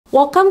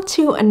Welcome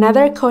to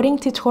another coding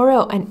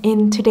tutorial, and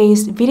in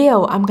today's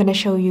video, I'm going to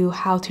show you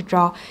how to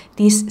draw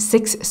these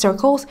 6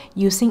 circles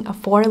using a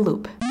for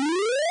loop.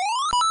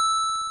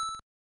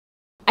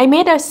 I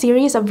made a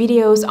series of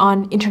videos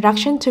on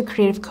introduction to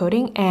creative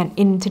coding, and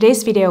in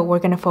today's video, we're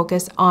going to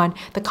focus on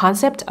the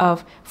concept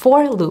of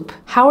for loop.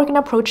 How we're going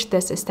to approach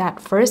this is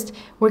that first,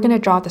 we're going to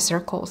draw the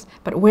circles,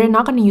 but we're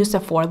not going to use the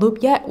for loop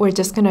yet. We're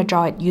just going to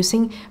draw it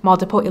using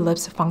multiple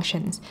ellipse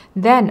functions.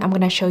 Then I'm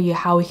going to show you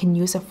how we can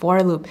use a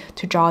for loop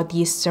to draw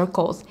these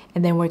circles,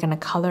 and then we're going to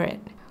color it.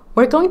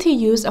 We're going to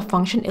use a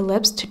function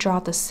ellipse to draw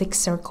the 6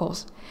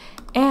 circles,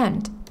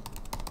 and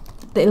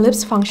the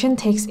ellipse function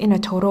takes in a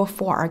total of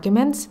 4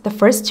 arguments. The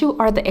first 2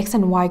 are the x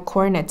and y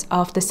coordinates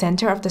of the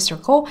center of the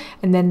circle,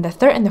 and then the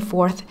third and the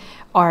fourth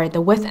are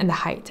the width and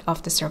the height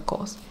of the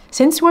circles.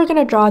 Since we're going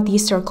to draw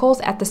these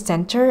circles at the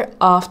center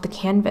of the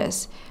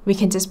canvas, we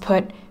can just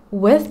put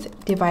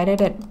width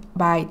divided it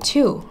by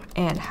 2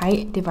 and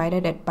height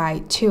divided it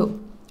by 2,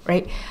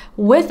 right?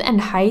 Width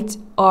and height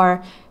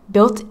are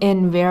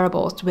built-in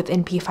variables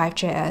within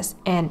p5.js,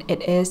 and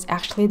it is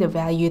actually the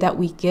value that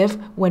we give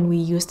when we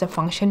use the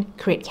function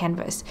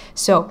createCanvas.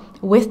 So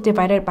width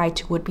divided by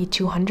 2 would be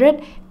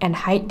 200, and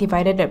height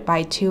divided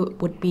by 2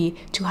 would be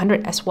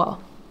 200 as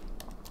well.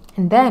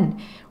 And then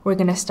we're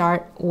going to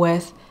start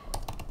with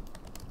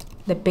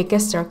the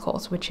biggest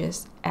circles, which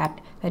is at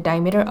the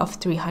diameter of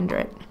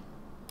 300.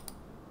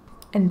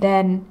 And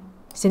then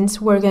since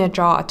we're going to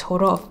draw a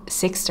total of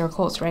 6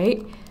 circles,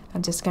 right?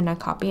 I'm just going to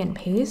copy and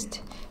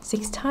paste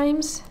 6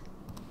 times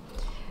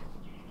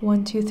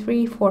 1, 2,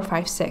 3, 4,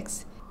 5,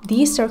 6.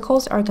 These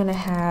circles are going to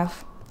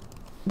have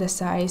the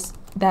size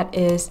that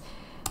is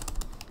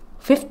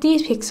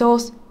 50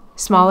 pixels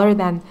smaller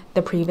than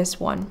the previous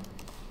one.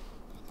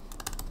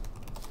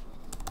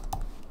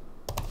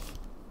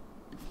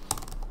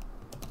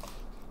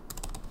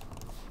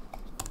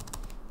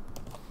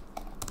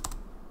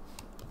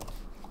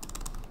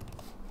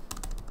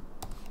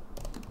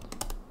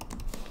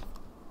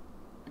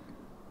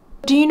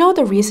 Do you know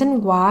the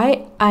reason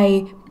why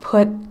I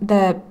put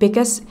the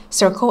biggest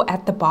circle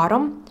at the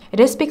bottom? It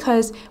is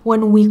because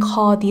when we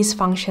call these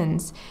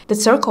functions, the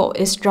circle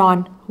is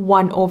drawn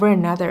one over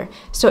another.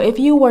 So if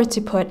you were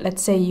to put,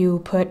 let's say you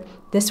put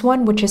this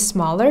one, which is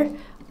smaller,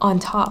 on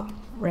top,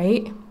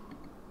 right?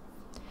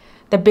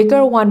 The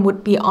bigger one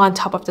would be on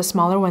top of the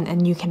smaller one,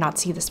 and you cannot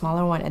see the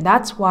smaller one. And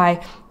that's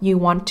why you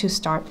want to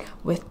start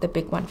with the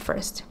big one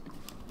first.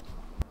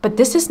 But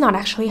this is not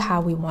actually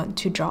how we want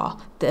to draw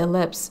the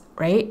ellipse,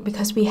 right?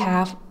 Because we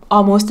have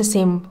almost the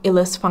same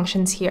ellipse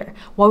functions here.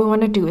 What we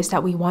want to do is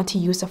that we want to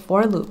use a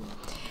for loop.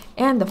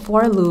 And the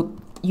for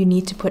loop, you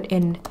need to put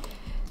in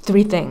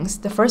 3 things.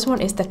 The first one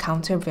is the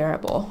counter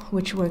variable,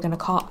 which we're going to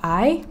call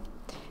I.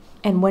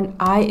 And when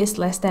I is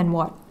less than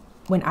what?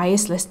 When I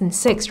is less than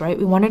 6, right?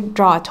 We want to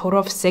draw a total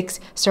of 6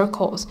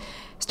 circles,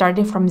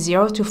 starting from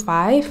 0 to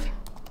 5,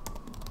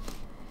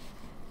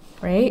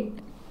 right?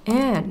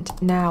 And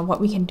now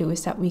what we can do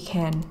is that we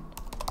can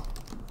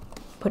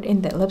put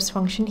in the ellipse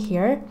function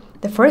here.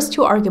 The first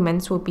 2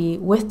 arguments will be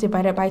width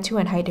divided by 2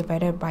 and height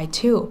divided by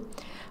 2.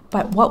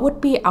 But what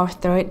would be our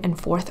third and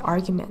fourth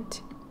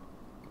argument?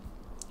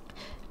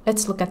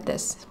 Let's look at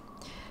this.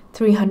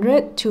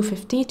 300,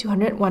 250,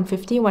 200,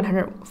 150,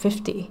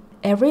 150.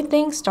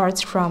 Everything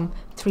starts from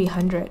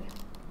 300,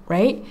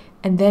 right?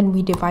 And then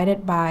we divide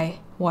it by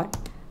what?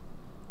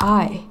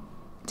 I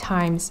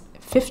times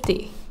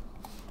 50,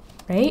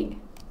 right?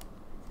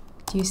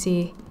 Do you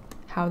see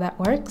how that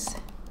works?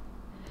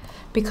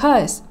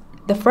 Because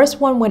the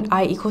first one, when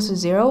I equals to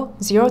 0,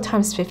 0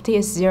 times 50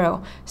 is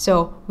 0.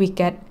 So we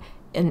get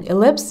an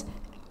ellipse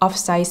of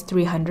size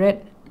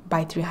 300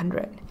 by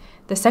 300.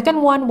 The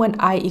second one, when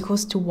I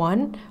equals to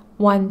 1,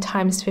 1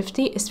 times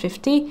 50 is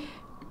 50.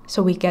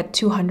 So we get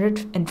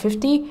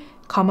 250,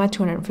 comma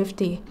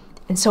 250,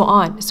 and so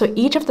on. So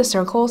each of the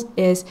circles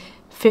is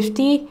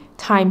 50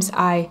 times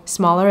I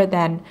smaller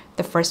than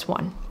the first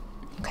one.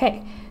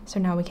 Okay. So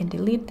now we can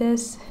delete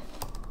this,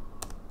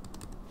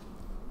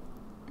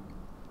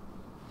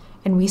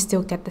 and we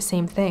still get the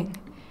same thing.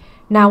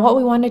 Now what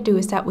we want to do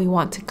is that we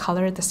want to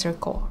color the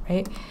circle,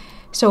 right?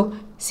 So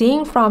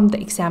seeing from the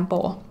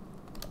example,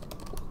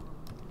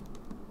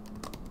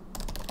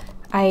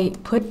 I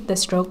put the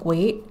stroke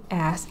weight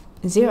as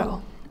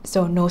 0,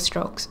 so no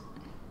strokes.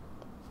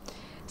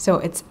 So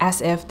it's as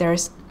if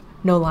there's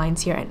no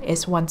lines here and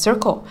it's one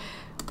circle.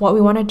 What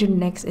we want to do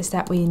next is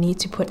that we need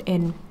to put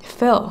in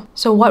fill.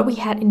 So what we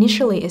had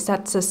initially is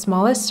that the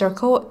smallest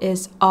circle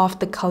is of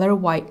the color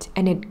white,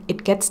 and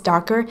it gets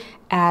darker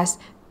as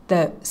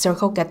the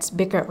circle gets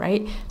bigger,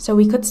 right? So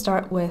we could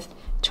start with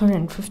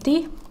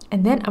 250,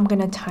 and then I'm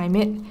going to time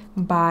it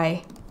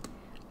by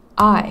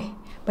I.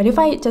 But if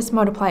I just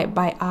multiply it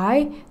by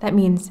I, that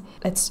means,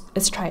 let's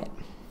try it.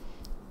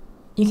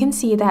 You can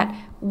see that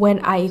when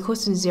I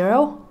equals to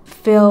 0,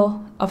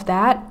 fill of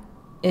that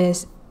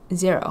is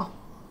 0.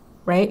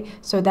 right?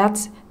 So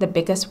that's the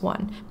biggest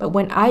one. But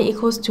when I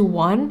equals to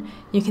 1,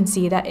 you can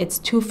see that it's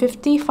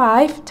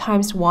 255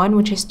 times 1,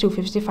 which is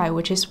 255,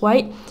 which is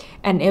white.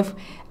 And if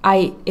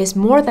I is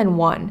more than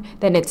 1,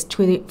 then it's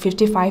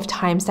 255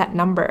 times that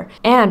number.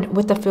 And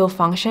with the fill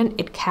function,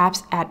 it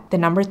caps at the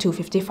number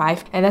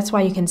 255. And that's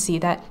why you can see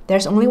that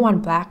there's only one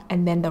black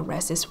and then the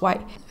rest is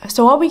white.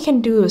 So what we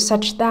can do is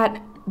such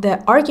that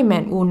the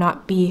argument will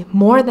not be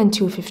more than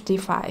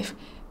 255.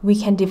 We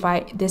can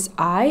divide this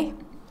I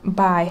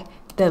by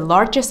the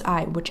largest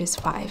I, which is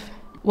 5.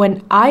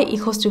 When I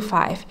equals to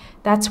 5,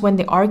 that's when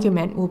the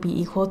argument will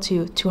be equal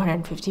to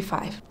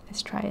 255.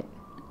 Let's try it.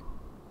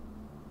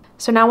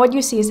 So now what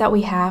you see is that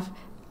we have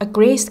a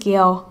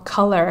grayscale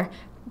color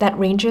that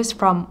ranges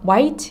from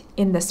white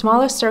in the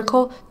smallest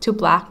circle to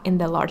black in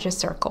the largest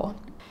circle.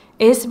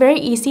 It is very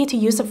easy to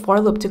use a for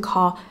loop to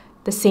call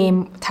the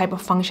same type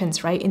of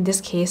functions, right? In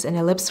this case, an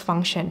ellipse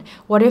function.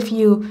 What if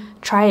you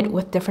try it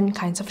with different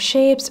kinds of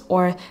shapes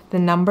or the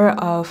number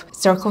of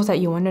circles that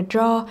you want to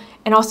draw?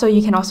 And also,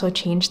 you can also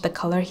change the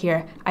color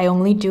here. I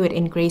only do it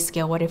in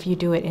grayscale. What if you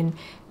do it in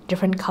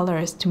different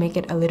colors to make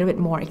it a little bit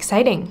more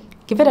exciting?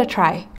 Give it a try.